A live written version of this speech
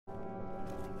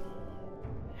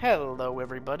Hello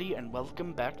everybody, and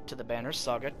welcome back to the Banner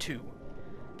Saga 2.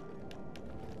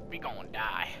 We gonna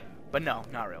die. But no,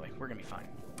 not really. We're gonna be fine.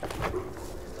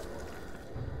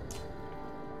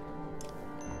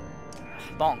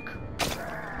 Bonk.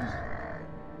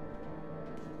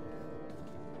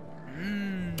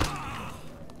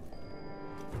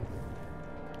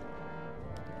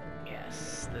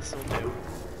 Yes, this'll do.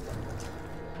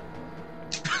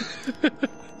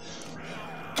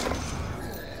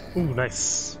 Ooh,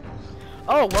 nice.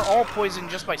 Oh, we're all poisoned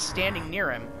just by standing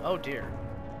near him. Oh dear.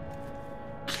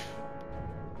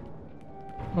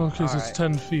 Okay, so it's Alright.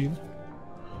 10 feet.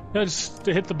 Yeah, just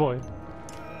hit the boy.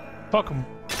 Fuck him.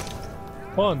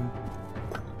 1.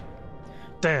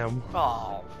 Damn.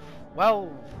 Oh,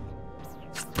 well.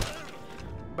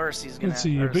 Bercy's gonna. Let's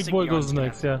see, your big boy goes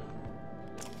next, yeah.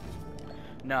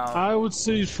 No. I would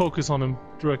say focus on him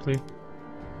directly.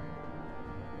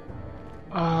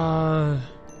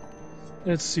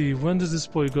 Let's see, when does this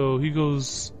boy go? He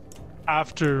goes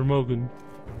after Mogan.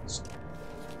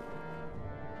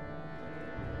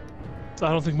 I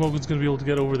don't think Mogan's gonna be able to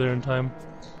get over there in time.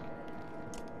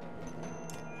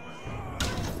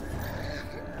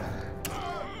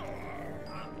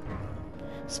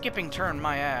 Skipping turn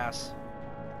my ass.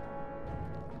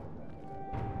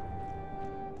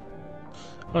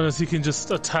 Unless he can just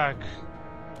attack.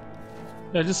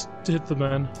 Yeah, just hit the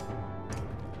man.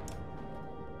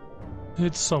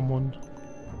 Hit someone.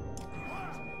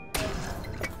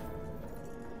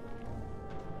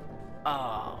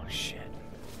 Oh, shit.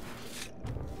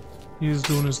 He's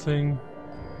doing his thing.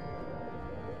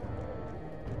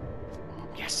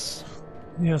 Yes.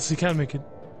 Yes, he can make it.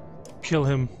 Kill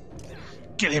him.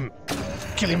 Kill him!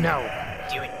 Kill him now!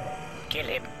 Do it. Kill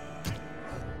him.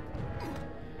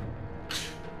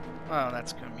 Oh,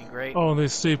 that's gonna be great. Oh, they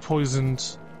stay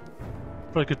poisoned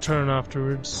for like a turn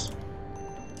afterwards.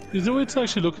 Is there a way to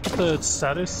actually look at the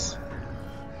status?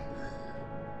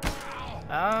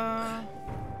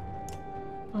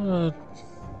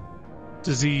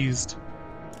 Diseased.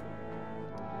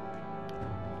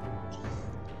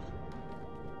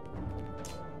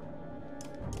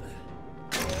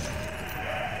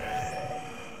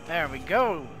 There we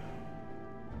go.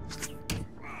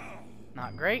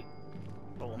 Not great,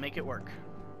 but we'll make it work.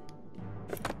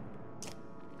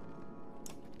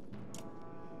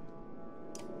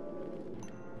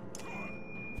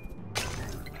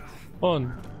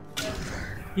 One,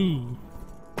 2,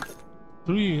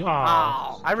 3.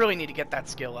 Ah. Oh, I really need to get that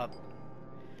skill up.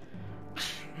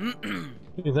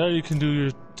 Okay, there you can do your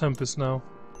Tempest now.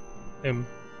 Him.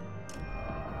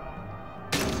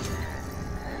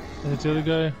 And the other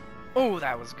guy. Oh,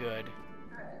 that was good.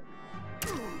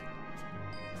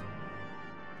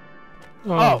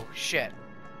 Oh, shit.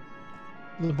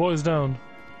 The boy's down.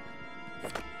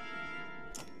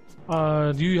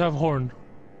 Do you have horn?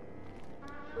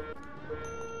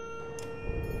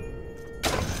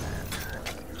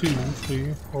 2,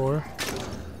 3, 4,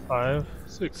 5,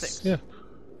 6. Yeah.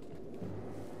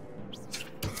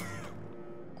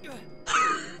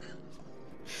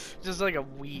 Just like a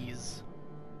wheeze.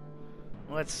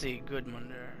 Let's see,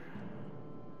 Goodmunder.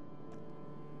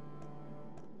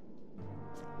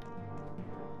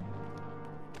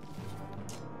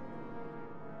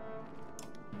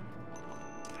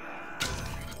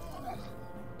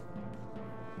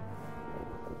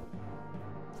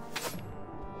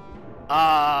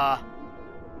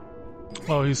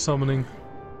 Oh, he's summoning.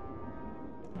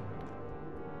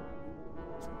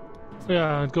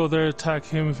 Yeah, go there, attack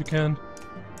him if you can.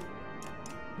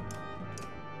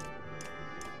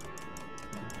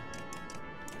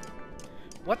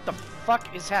 What the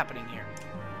fuck is happening here?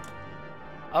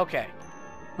 Okay.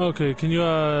 Okay, can you,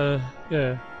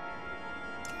 yeah.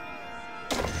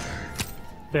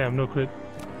 Damn, no crit.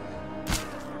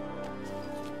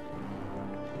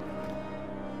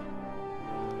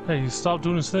 Hey, he stopped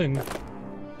doing his thing.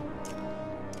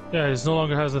 Yeah, he no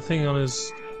longer has a thing on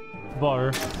his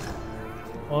bar.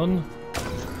 1,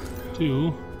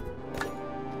 2.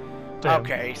 Damn.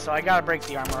 Okay, so I gotta break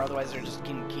the armor, otherwise they're just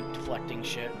gonna keep deflecting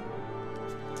shit.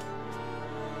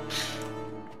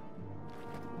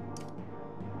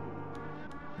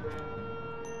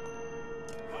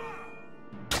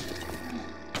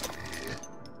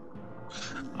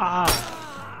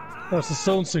 Ah! That's the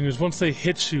Stone Singers. Once they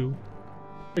hit you,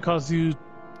 it causes you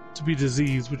to be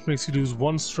diseased, which makes you lose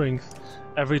 1 strength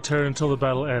every turn until the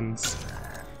battle ends.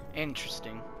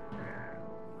 Interesting.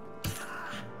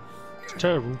 It's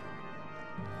terrible.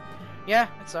 Yeah,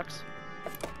 it sucks.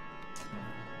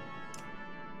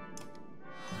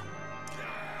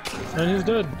 And he's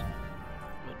dead.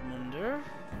 Goodmunder.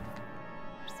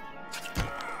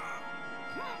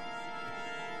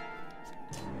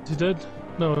 he dead?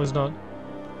 No, he's not.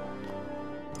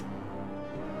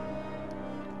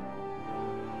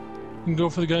 You can go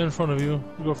for the guy in front of you.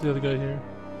 You go for the other guy here.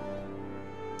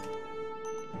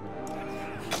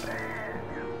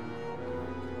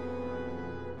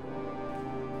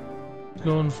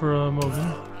 Going for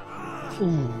Mogan.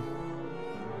 Ooh.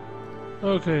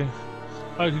 Okay.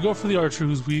 I could go for the archer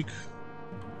who's weak.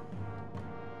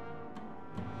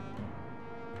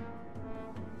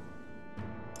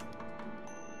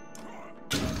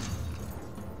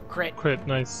 Crit. Crit,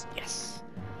 nice. Yes.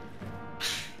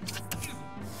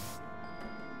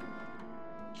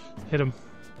 Hit him.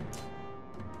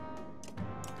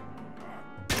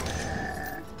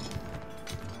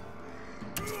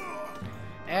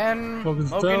 And Mogan's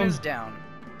Mogan down. is down.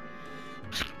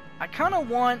 I kind of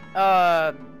want,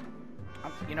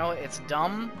 you know, it's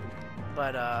dumb,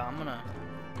 but I'm gonna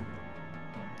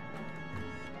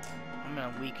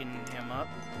weaken him up.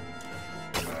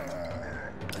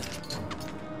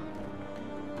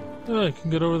 Yeah, I can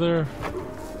get over there.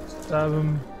 Stab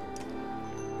him.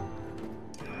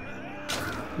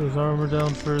 Put his armor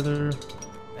down further.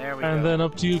 There we go. And then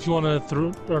up to you if you want to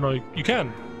throw. Or no, you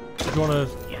can. If you want to.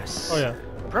 Yes. Oh yeah.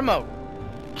 Promote.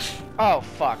 Oh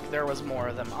fuck, there was more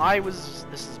of them. This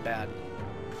is bad.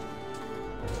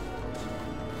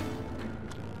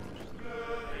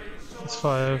 It's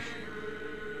 5.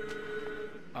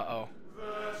 Uh-oh.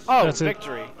 Oh, That's it.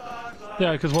 victory.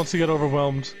 Yeah, because once you get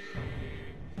overwhelmed.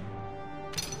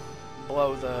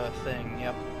 Blow the thing,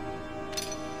 yep.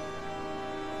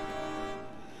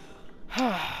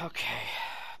 Okay.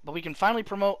 But we can finally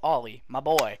promote Ollie, my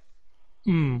boy.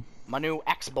 My new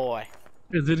ex-boy.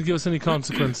 It didn't give us any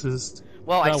consequences.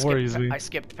 Well, that worries me. I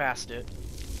skipped past it.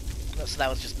 So that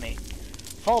was just me.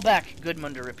 Fall back,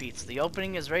 Goodmunder repeats. The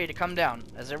opening is ready to come down.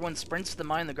 As everyone sprints to the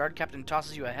mine, the guard captain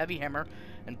tosses you a heavy hammer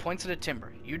and points it at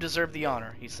Timber. You deserve the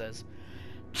honor, he says.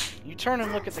 You turn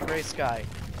and look at the gray sky.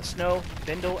 The snow,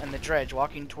 Bindle, and the dredge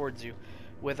walking towards you.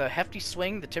 With a hefty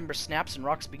swing, the timber snaps and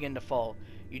rocks begin to fall.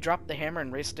 You drop the hammer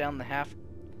and race down the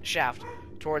shaft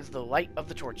towards the light of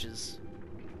the torches.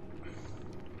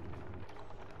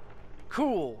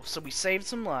 Cool, so we saved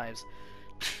some lives.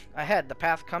 Ahead, the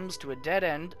path comes to a dead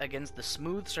end against the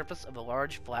smooth surface of a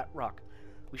large, flat rock.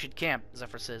 We should camp,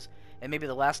 Zephyr says, and maybe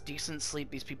the last decent sleep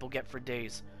these people get for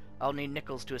days. I'll need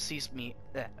Nichols to assist me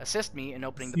in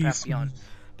opening the path beyond.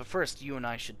 But first, you and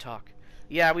I should talk.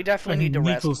 Yeah, we definitely need to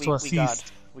rest.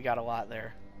 We got a lot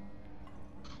there.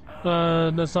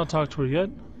 Let's not talk to her yet.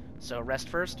 So, rest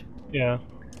first? Yeah.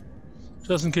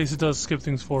 Just in case it does skip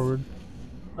things forward.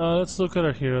 Let's look at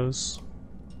our heroes.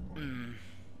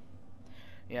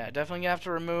 Yeah, definitely have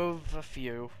to remove a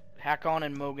few. Hakon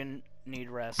and Mogan need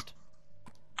rest.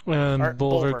 And Or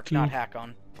Bulwark, too. not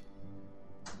Hakon.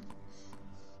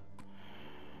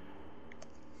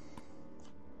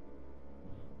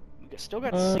 We still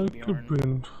got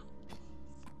Sigbjorn.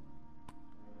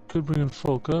 Could bring in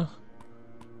Folka.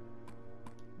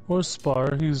 Or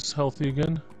Spar, he's healthy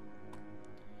again.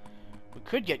 We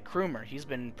could get Krumer, he's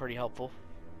been pretty helpful.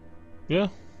 Yeah.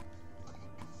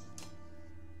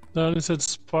 I only said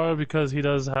Spar because he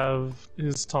does have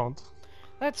his taunt.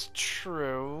 That's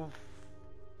true.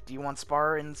 Do you want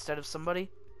Spar instead of somebody?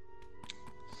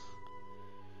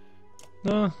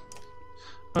 No.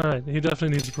 Alright, he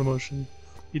definitely needs a promotion.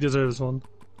 He deserves one.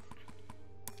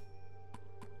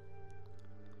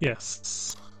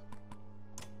 Yes.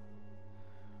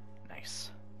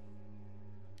 Nice.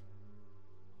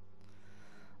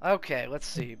 Okay, let's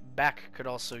see. Back could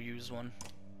also use one.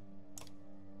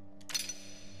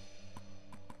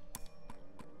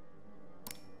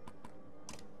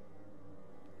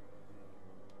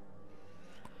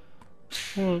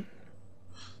 Well,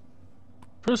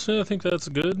 personally, I think that's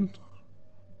good.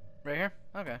 Right here?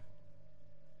 Okay.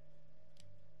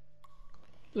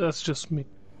 That's just me.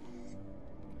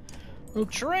 Oh,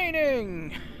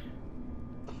 training!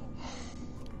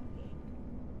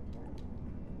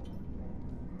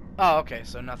 Oh, okay,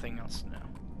 so nothing else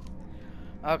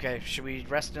now. Okay, should we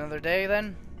rest another day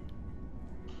then?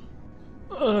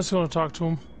 Unless you want to talk to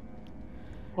him.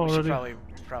 Already. We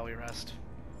should probably rest.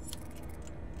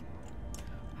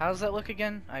 How does that look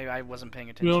again? I wasn't paying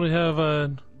attention. We only have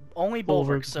only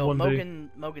Bulwark, so one day.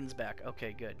 Mogan's back.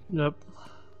 Okay, good. Yep.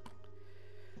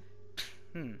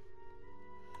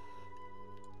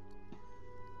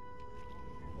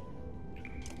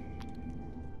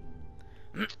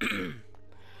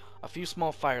 A few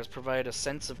small fires provide a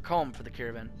sense of calm for the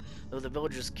caravan, though the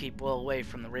villagers keep well away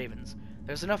from the ravens.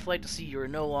 There's enough light to see you are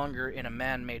no longer in a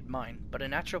man-made mine, but a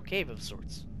natural cave of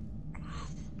sorts.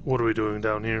 What are we doing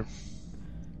down here?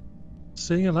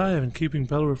 Staying alive and keeping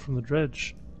Belwer from the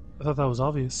dredge. I thought that was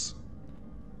obvious.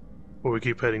 Or we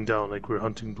keep heading down like we're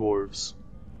hunting dwarves.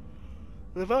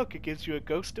 The Valka gives you a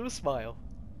ghost of a smile.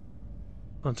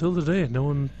 Until today, no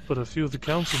one but a few of the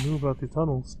council knew about the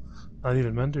tunnels, not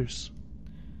even Menders.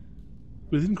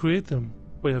 We didn't create them,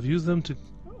 but we have used them to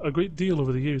a great deal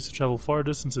over the years to travel far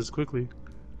distances quickly.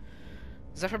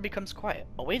 Zephyr becomes quiet,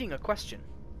 awaiting a question.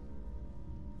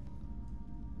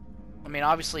 I mean,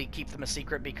 obviously keep them a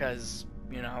secret because,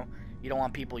 you know, you don't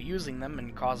want people using them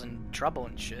and causing trouble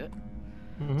and shit.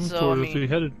 So, I mean... we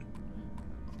headed.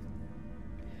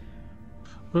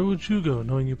 Where would you go,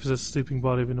 knowing you possess the sleeping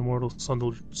body of an immortal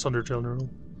Sunder General?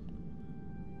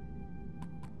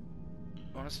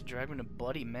 Want us to drag him to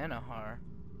bloody Manahar?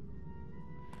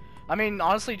 I mean,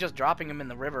 honestly, just dropping him in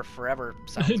the river forever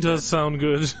sounds It does sound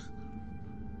good.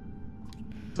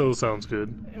 So sounds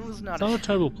good. It was not it's not a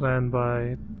terrible plan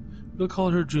by... We'll call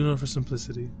her Juno for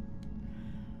simplicity.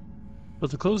 But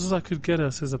the closest I could get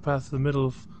us is a path to the middle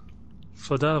of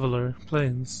Fladavelar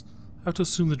Plains. I have to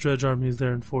assume the Dredge Army is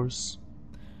there in force.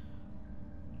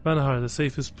 Manahar, the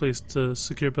safest place to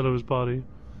secure Bella's body.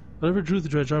 Whatever drew the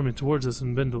Dredge Army towards us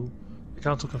in Bindle, the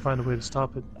Council can find a way to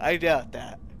stop it. I doubt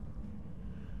that.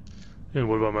 And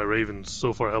what about my ravens?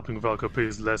 So far helping Valka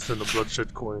pays less than a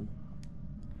bloodshed coin.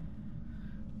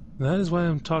 That is why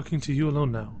I'm talking to you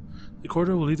alone now. The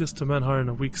corridor will lead us to Manhar in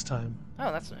a week's time.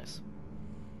 Oh, that's nice.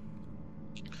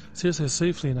 See us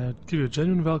safely, and I give you a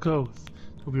genuine Valka oath.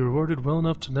 You'll be rewarded well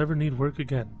enough to never need work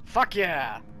again. Fuck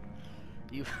yeah!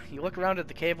 You look around at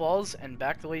the cave walls and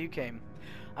back the way you came.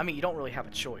 I mean, you don't really have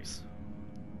a choice.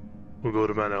 We'll go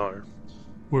to Manahar.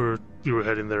 We were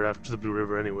heading there after the Blue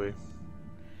River anyway.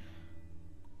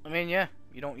 I mean, yeah,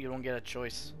 you don't get a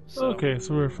choice. So. Okay,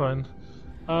 so we're fine.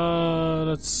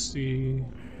 Let's see.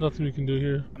 Nothing we can do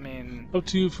here. I mean... Up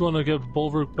to you if you want to get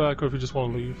Bulwark back or if you just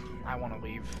want to leave. I want to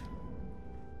leave.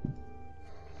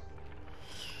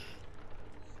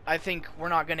 I think we're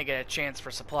not going to get a chance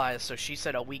for supplies, so she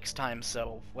said a week's time,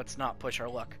 so let's not push our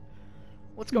luck.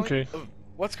 What's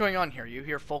going on here? You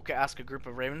hear Folka ask a group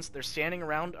of ravens. They're standing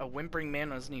around a whimpering man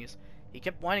on his knees. He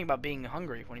kept whining about being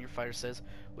hungry. One of your fighters says,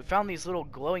 "We found these little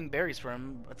glowing berries for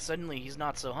him, but suddenly he's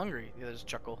not so hungry." The others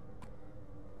chuckle.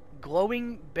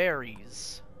 Glowing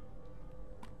berries.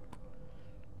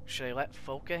 Should I let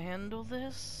Folka handle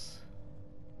this?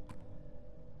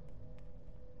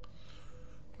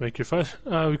 Make your fight.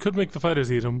 We could make the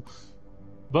fighters eat them,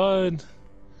 but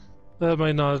that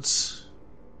might not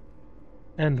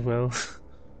end well.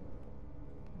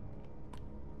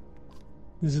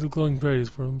 These little glowing berries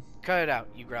for him. Cut it out,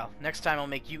 you growl. Next time I'll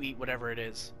make you eat whatever it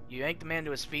is. You yank the man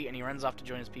to his feet and he runs off to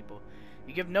join his people.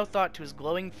 You give no thought to his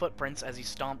glowing footprints as he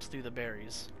stomps through the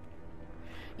berries.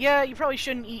 Yeah, you probably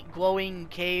shouldn't eat glowing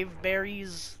cave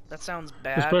berries. That sounds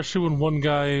bad. Especially when one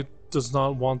guy does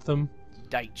not want them.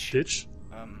 Ditch. Ditch?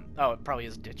 Oh, it probably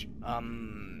is Ditch.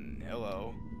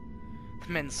 Hello. The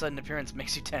man's sudden appearance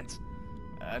makes you tense.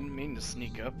 I didn't mean to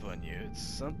sneak up on you. It's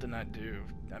something I do.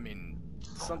 I mean,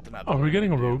 something I... Oh, we're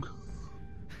getting a rogue.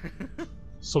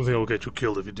 Something that will get you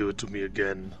killed if you do it to me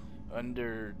again.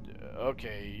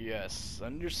 Okay, yes,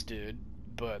 understood.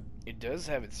 But it does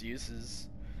have its uses.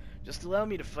 Just allow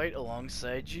me to fight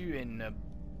alongside you in, a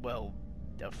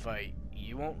fight.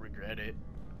 You won't regret it.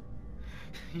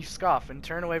 You scoff and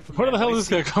turn away from... Where the hell did this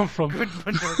guy come from?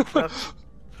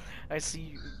 I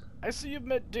see you've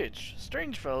met Ditch.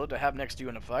 Strange fellow to have next to you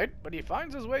in a fight, but he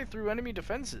finds his way through enemy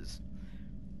defenses.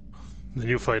 Then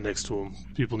you fight next to him.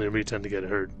 People near me tend to get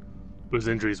hurt, but his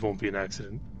injuries won't be an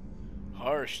accident.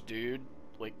 Harsh, dude.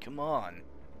 Like, come on.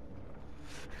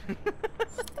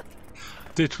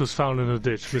 Ditch was found in a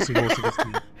ditch, missing most of his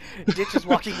teeth. Ditch is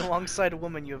walking alongside a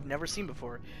woman you have never seen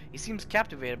before. He seems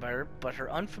captivated by her, but her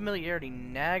unfamiliarity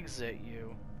nags at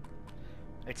you.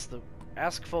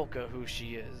 Ask Folka who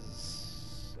she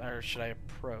is. Or should I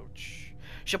approach?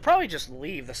 She'll probably just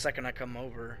leave the second I come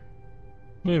over.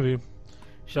 Maybe.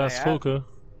 Ask Folka.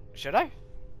 Should I?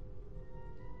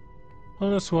 I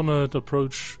just want to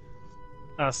approach.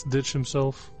 Ask Ditch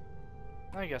himself.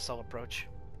 I guess I'll approach.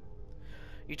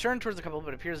 You turn towards the couple, but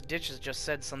it appears Ditch has just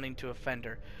said something to offend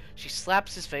her. She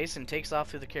slaps his face and takes off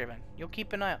through the caravan. You'll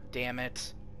keep an eye out. Damn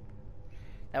it.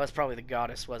 That was probably the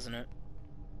goddess, wasn't it?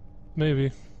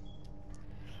 Maybe.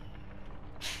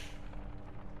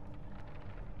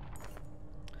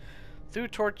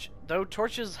 Though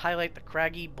torches highlight the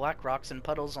craggy black rocks and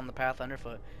puddles on the path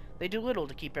underfoot, they do little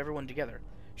to keep everyone together.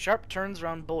 Sharp turns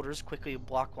around boulders quickly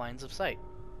block lines of sight.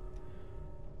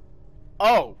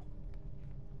 Oh!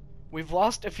 We've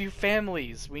lost a few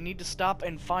families. We need to stop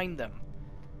and find them.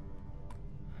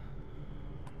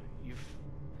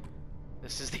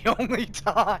 This is the only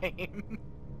time.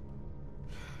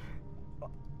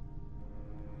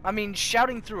 I mean,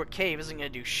 shouting through a cave isn't gonna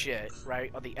do shit,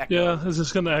 right? Or the echo. Yeah, it's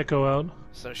just gonna echo out.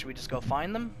 So should we just go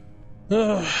find them?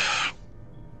 I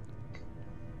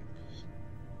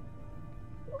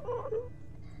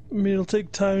mean, it'll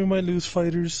take time. We might lose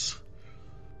fighters.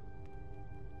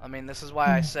 I mean, this is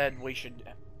why I said we should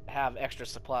have extra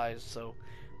supplies, so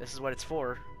this is what it's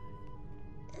for.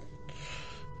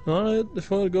 Alright, if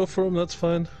you want to go for them, that's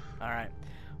fine. Alright.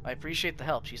 I appreciate the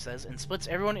help, she says, and splits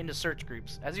everyone into search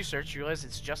groups. As you search, you realize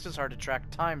it's just as hard to track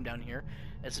time down here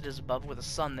as it is above with a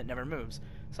sun that never moves.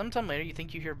 Sometime later, you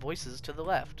think you hear voices to the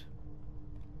left.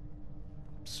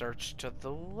 Search to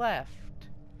the left.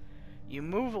 You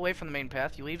move away from the main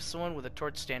path. You leave someone with a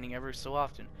torch standing every so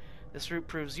often. This route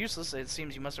proves useless. It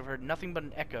seems you must have heard nothing but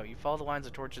an echo. You follow the lines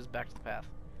of torches back to the path.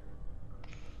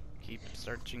 Keep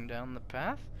searching down the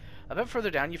path. A bit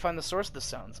further down, you find the source of the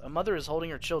sounds. A mother is holding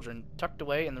her children, tucked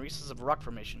away in the recesses of a rock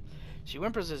formation. She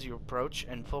whimpers as you approach,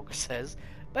 and Folka says,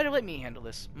 "Better let me handle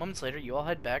this." Moments later, you all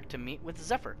head back to meet with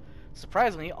Zephyr.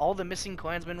 Surprisingly, all the missing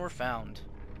clansmen were found.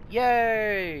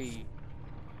 Yay!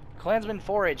 Clansmen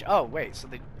forage. Oh, wait, so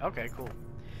they... Okay, cool.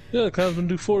 Yeah, the clansmen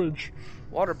do forage.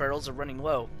 Water barrels are running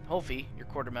low. Holfi, your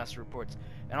quartermaster, reports,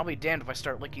 and I'll be damned if I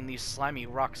start licking these slimy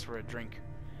rocks for a drink.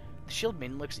 The shield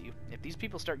maiden looks at you. If these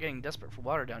people start getting desperate for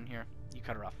water down here, you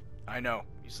cut her off. I know,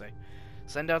 you say.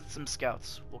 Send out some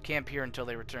scouts. We'll camp here until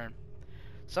they return.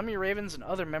 Some of your ravens and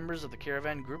other members of the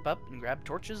caravan group up and grab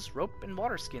torches, rope, and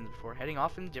water skins before heading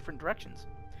off in different directions.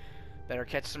 Better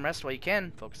catch some rest while you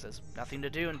can, Folks says. Nothing to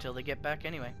do until they get back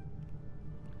anyway.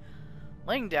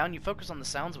 Laying down, you focus on the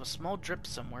sounds of a small drip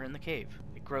somewhere in the cave.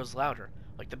 It grows louder,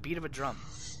 like the beat of a drum,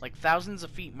 like thousands of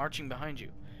feet marching behind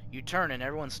you. You turn and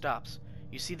everyone stops.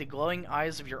 You see the glowing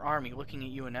eyes of your army looking at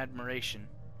you in admiration.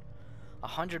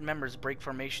 100 members break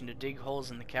formation to dig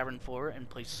holes in the cavern floor and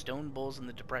place stone bowls in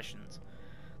the depressions.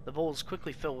 The bowls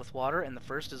quickly fill with water, and the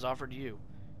first is offered to you.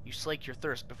 You slake your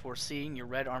thirst before seeing your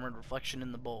red-armored reflection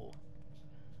in the bowl.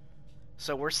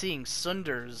 So we're seeing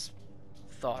Sunder's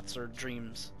thoughts or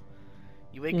dreams.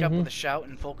 You wake up with a shout,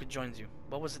 and Folka joins you.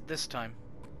 What was it this time?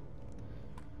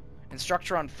 Instruct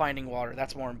her on finding water.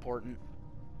 That's more important.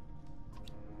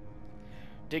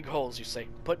 Dig holes, you say.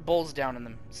 Put bowls down in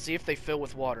them. See if they fill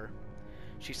with water.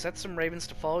 She sets some ravens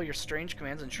to follow your strange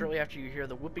commands, and shortly after you hear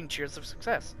the whooping cheers of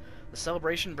success. The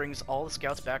celebration brings all the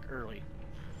scouts back early.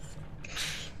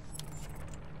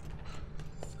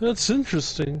 That's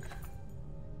interesting.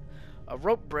 A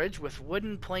rope bridge with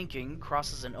wooden planking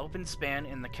crosses an open span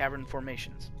in the cavern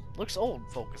formations. Looks old,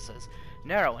 Folka says.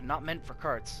 Narrow and not meant for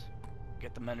carts.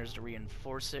 Get the menders to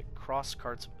reinforce it. Cross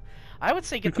carts. I would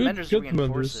say get the menders to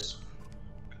reinforce it.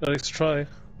 Let's try.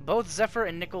 Both Zephyr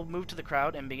and Nickel move to the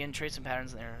crowd and begin tracing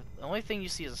patterns in the air. The only thing you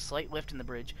see is a slight lift in the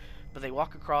bridge, but they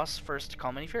walk across first to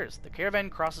calm any fears. The caravan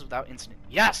crosses without incident.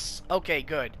 Yes! Okay,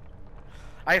 good.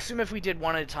 I assume if we did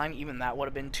one at a time, even that would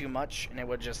have been too much, and it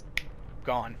would have just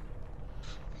gone.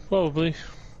 Probably.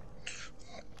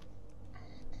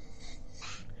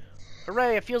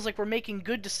 Hooray, it feels like we're making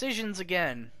good decisions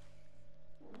again.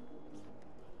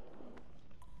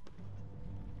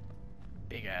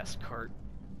 Big ass cart.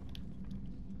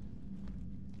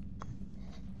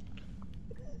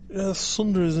 Yeah,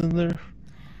 Sunder's in there.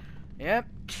 Yep.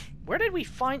 Where did we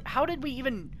find... How did we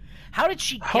even... How did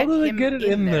she get How did him they get it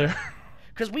in there?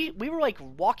 Because we were like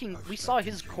walking... We saw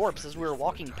his corpse as we were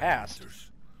walking past.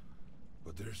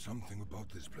 But there's something about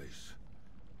this place.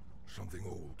 Something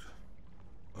old.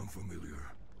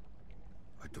 Unfamiliar.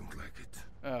 I don't like it.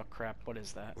 Oh crap, what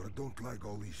is that? But I don't like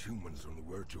all these humans on the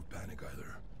verge of panic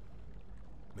either.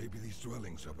 Maybe these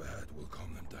dwellings up ahead will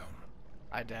calm them down.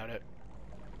 I doubt it.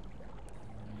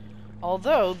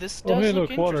 Although, this does hey, look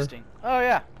look, water. interesting. Oh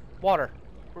yeah, water.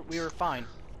 We were fine.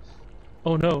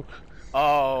 Oh no.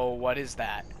 Oh, what is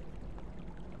that?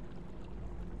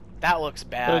 That looks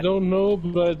bad. I don't know,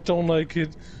 but I don't like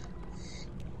it.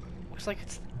 Looks like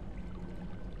it's...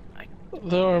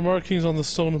 There are markings on the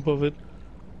stone above it.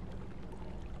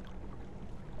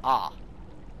 Ah.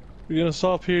 You're gonna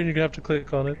stop here and you're gonna have to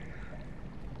click on it.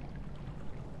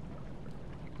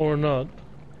 Or not.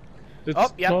 It's, oh,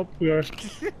 yep. Nope, we are.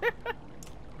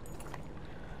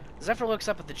 Zephyr looks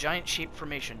up at the giant shape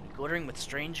formation, glittering with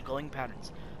strange glowing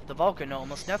patterns. The Vulcan know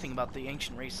almost nothing about the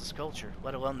ancient race's culture,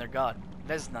 let alone their god,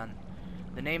 Veznan.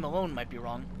 The name alone might be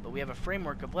wrong, but we have a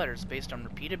framework of letters based on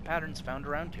repeated patterns found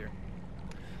around here.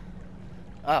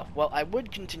 Oh, well, I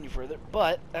would continue further,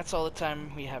 but that's all the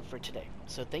time we have for today.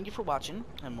 So thank you for watching,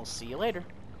 and we'll see you later.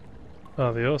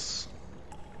 Adios.